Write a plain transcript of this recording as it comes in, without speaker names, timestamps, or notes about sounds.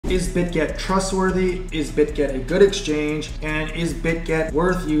Is Bitget trustworthy? Is Bitget a good exchange? And is Bitget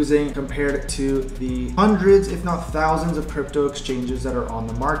worth using compared to the hundreds, if not thousands of crypto exchanges that are on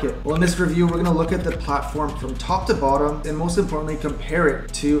the market? Well, in this review, we're gonna look at the platform from top to bottom and most importantly, compare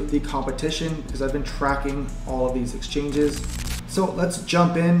it to the competition because I've been tracking all of these exchanges. So let's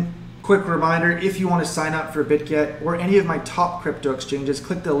jump in. Quick reminder, if you want to sign up for Bitget or any of my top crypto exchanges,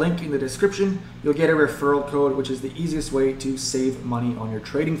 click the link in the description. You'll get a referral code, which is the easiest way to save money on your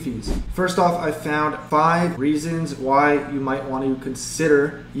trading fees. First off, I found 5 reasons why you might want to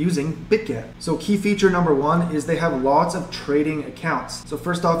consider using Bitget. So key feature number 1 is they have lots of trading accounts. So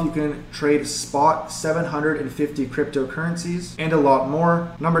first off, you can trade spot 750 cryptocurrencies and a lot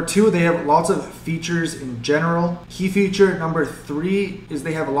more. Number 2, they have lots of features in general. Key feature number 3 is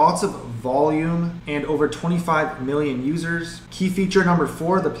they have lots of volume and over 25 million users. Key feature number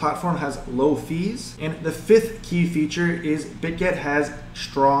 4, the platform has low fees. And the 5th key feature is Bitget has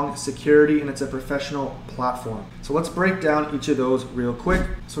strong security and it's a professional platform. So let's break down each of those real quick.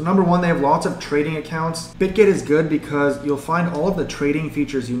 So number 1, they have lots of trading accounts. Bitget is good because you'll find all of the trading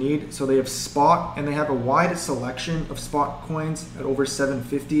features you need. So they have spot and they have a wide selection of spot coins at over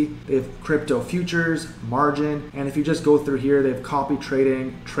 750. They have crypto futures, margin, and if you just go through here, they have copy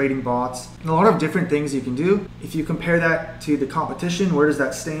trading, trading bots, and a lot of different things you can do. If you compare that to the competition, where does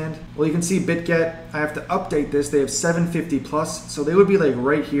that stand? Well, you can see Bitget, I have to update this, they have 750 plus, so they would be like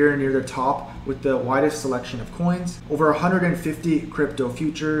right here near the top with the widest selection of coins, over 150 crypto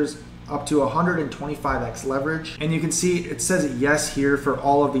futures, up to 125x leverage. And you can see it says yes here for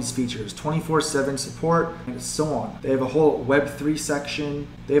all of these features, 24/7 support and so on. They have a whole Web3 section.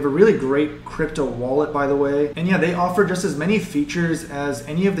 They have a really great crypto wallet, by the way. And yeah, they offer just as many features as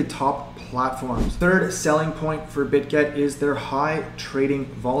any of the top platforms. Third selling point for Bitget is their high trading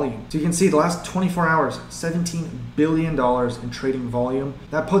volume. So you can see the last 24 hours, $17 billion in trading volume.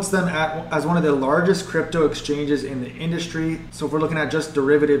 That puts them as one of the largest crypto exchanges in the industry. So if we're looking at just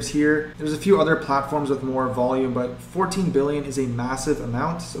derivatives here, there's a few other platforms with more volume, but 14 billion is a massive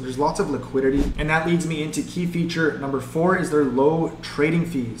amount. So there's lots of liquidity. And that leads me into key feature number 4 is their low trading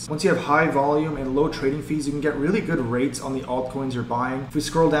fees. Once you have high volume and low trading fees, you can get really good rates on the altcoins you're buying. If we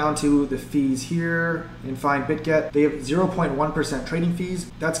scroll down to the fees here and find Bitget, they have 0.1% trading fees.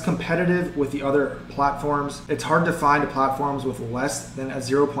 That's competitive with the other platforms. It's hard to find platforms with less than a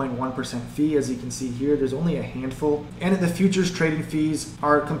 0.1% fee. As you can see here, there's only a handful. And the futures trading fees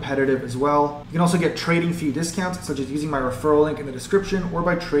are competitive as well. You can also get trading fee discounts, such as using my referral link in the description or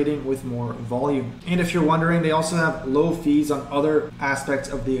by trading with more volume. And if you're wondering, they also have low fees on other aspects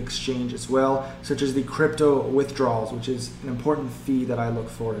of the exchange as well, such as the crypto withdrawals, which is an important fee that I look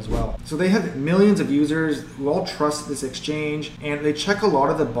for as well. So they have millions of users who all trust this exchange and they check a lot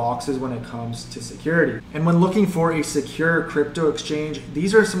of the boxes when it comes to security. And when looking for a secure crypto exchange,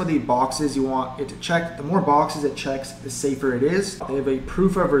 these are some of the boxes you want it to check. The more boxes it checks, the safer it is. They have a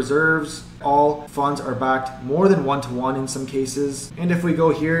proof of reserves. All funds are backed more than 1-to-1 in some cases. And if we go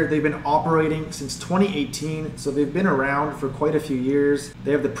here, they've been operating since 2018, so they've been around for quite a few years.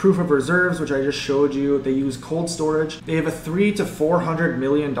 They have the proof of reserves, which I just showed you. They use cold storage. They have a $300 to $400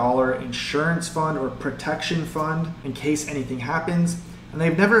 million insurance fund or protection fund in case anything happens. And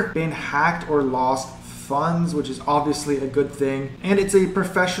they've never been hacked or lost funds, which is obviously a good thing. And it's a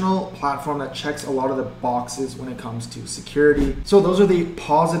professional platform that checks a lot of the boxes when it comes to security. So those are the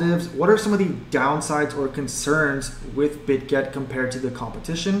positives. What are some of the downsides or concerns with Bitget compared to the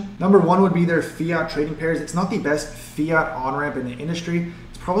competition? Number 1 would be their fiat trading pairs. It's not the best fiat on-ramp in the industry.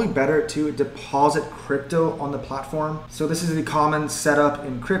 Probably better to deposit crypto on the platform. So this is the common setup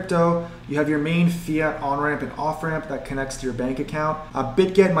in crypto. You have your main fiat on-ramp and off-ramp that connects to your bank account.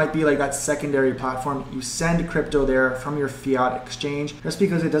 Bitget might be like that secondary platform. You send crypto there from your fiat exchange just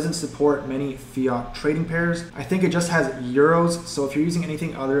because it doesn't support many fiat trading pairs. I think it just has euros. So if you're using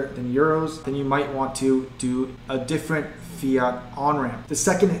anything other than euros, then you might want to do a different fiat on-ramp. The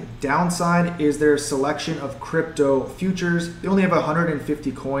second downside is their selection of crypto futures. They only have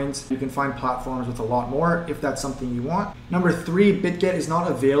 150 coins. You can find platforms with a lot more if that's something you want. Number 3, Bitget is not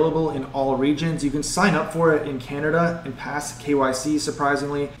available in all regions. You can sign up for it in Canada and pass KYC,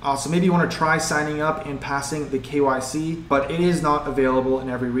 surprisingly. So maybe you want to try signing up and passing the KYC, but it is not available in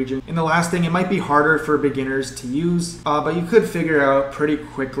every region. And the last thing, it might be harder for beginners to use, but you could figure out pretty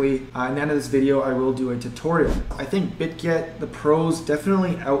quickly. At the end of this video, I will do a tutorial. I think Bitget Bitget, the pros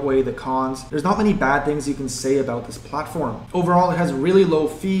definitely outweigh the cons. There's not many bad things you can say about this platform. Overall, it has really low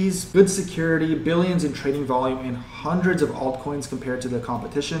fees, good security, billions in trading volume, and hundreds of altcoins compared to the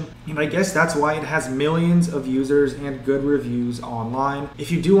competition. And I guess that's why it has millions of users and good reviews online.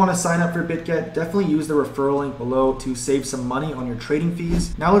 If you do want to sign up for Bitget, definitely use the referral link below to save some money on your trading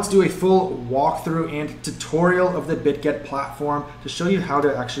fees. Now let's do a full walkthrough and tutorial of the Bitget platform to show you how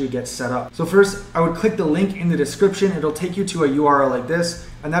to actually get set up. So first, I would click the link in the description. It'll take you to a URL like this,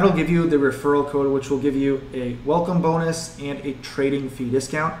 and that'll give you the referral code, which will give you a welcome bonus and a trading fee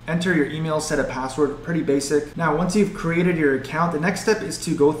discount. Enter your email, set a password, pretty basic. Now, once you've created your account, the next step is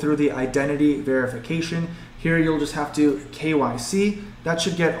to go through the identity verification. Here, you'll just have to KYC. That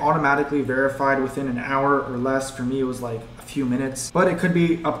should get automatically verified within an hour or less. For me, it was like a few minutes, but it could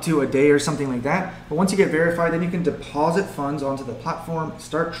be up to a day or something like that. But once you get verified, then you can deposit funds onto the platform,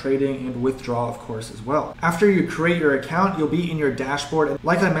 start trading, and withdraw, of course, as well. After you create your account, you'll be in your dashboard. And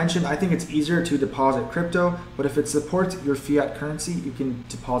like I mentioned, I think it's easier to deposit crypto, but if it supports your fiat currency, you can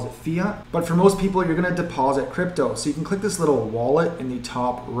deposit fiat. But for most people, you're gonna deposit crypto. So you can click this little wallet in the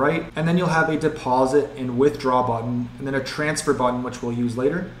top right, and then you'll have a deposit and withdraw button, and then a transfer button, which we'll use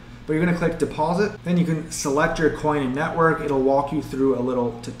later. But you're gonna click deposit, then you can select your coin and network. It'll walk you through a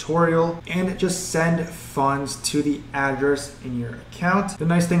little tutorial and just send funds to the address in your account. The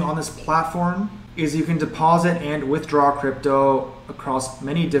nice thing on this platform is you can deposit and withdraw crypto across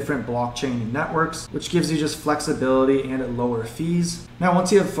many different blockchain networks, which gives you just flexibility and lower fees. Now,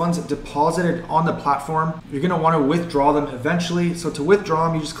 once you have funds deposited on the platform, you're gonna wanna withdraw them eventually. So to withdraw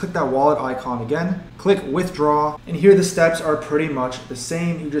them, you just click that wallet icon again, click withdraw, and here the steps are pretty much the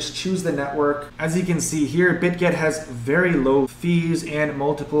same. You just choose the network. As you can see here, Bitget has very low fees and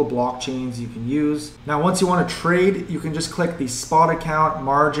multiple blockchains you can use. Now, once you wanna trade, you can just click the spot account,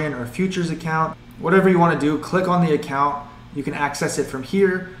 margin, or futures account. Whatever you wanna do, click on the account. You can access it from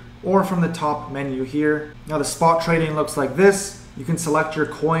here or from the top menu here. Now the spot trading looks like this. You can select your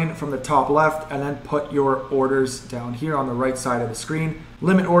coin from the top left and then put your orders down here on the right side of the screen.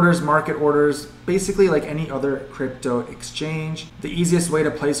 Limit orders, market orders, basically like any other crypto exchange. The easiest way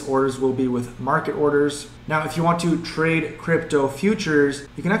to place orders will be with market orders. Now, if you want to trade crypto futures,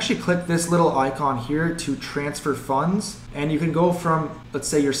 you can actually click this little icon here to transfer funds. And you can go from, let's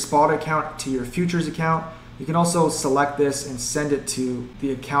say, your spot account to your futures account. You can also select this and send it to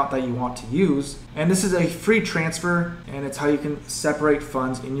the account that you want to use. And this is a free transfer, and it's how you can separate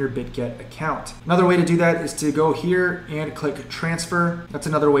funds in your Bitget account. Another way to do that is to go here and click transfer. That's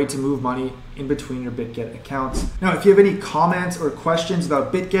another way to move money in between your Bitget accounts. Now, if you have any comments or questions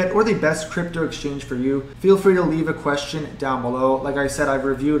about Bitget or the best crypto exchange for you, feel free to leave a question down below. Like I said, I've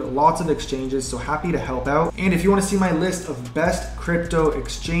reviewed lots of exchanges, so happy to help out. And if you want to see my list of best crypto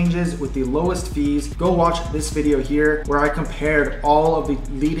exchanges with the lowest fees, go watch this video here where I compared all of the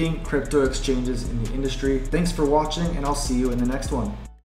leading crypto exchanges in the industry. Thanks for watching, and I'll see you in the next one.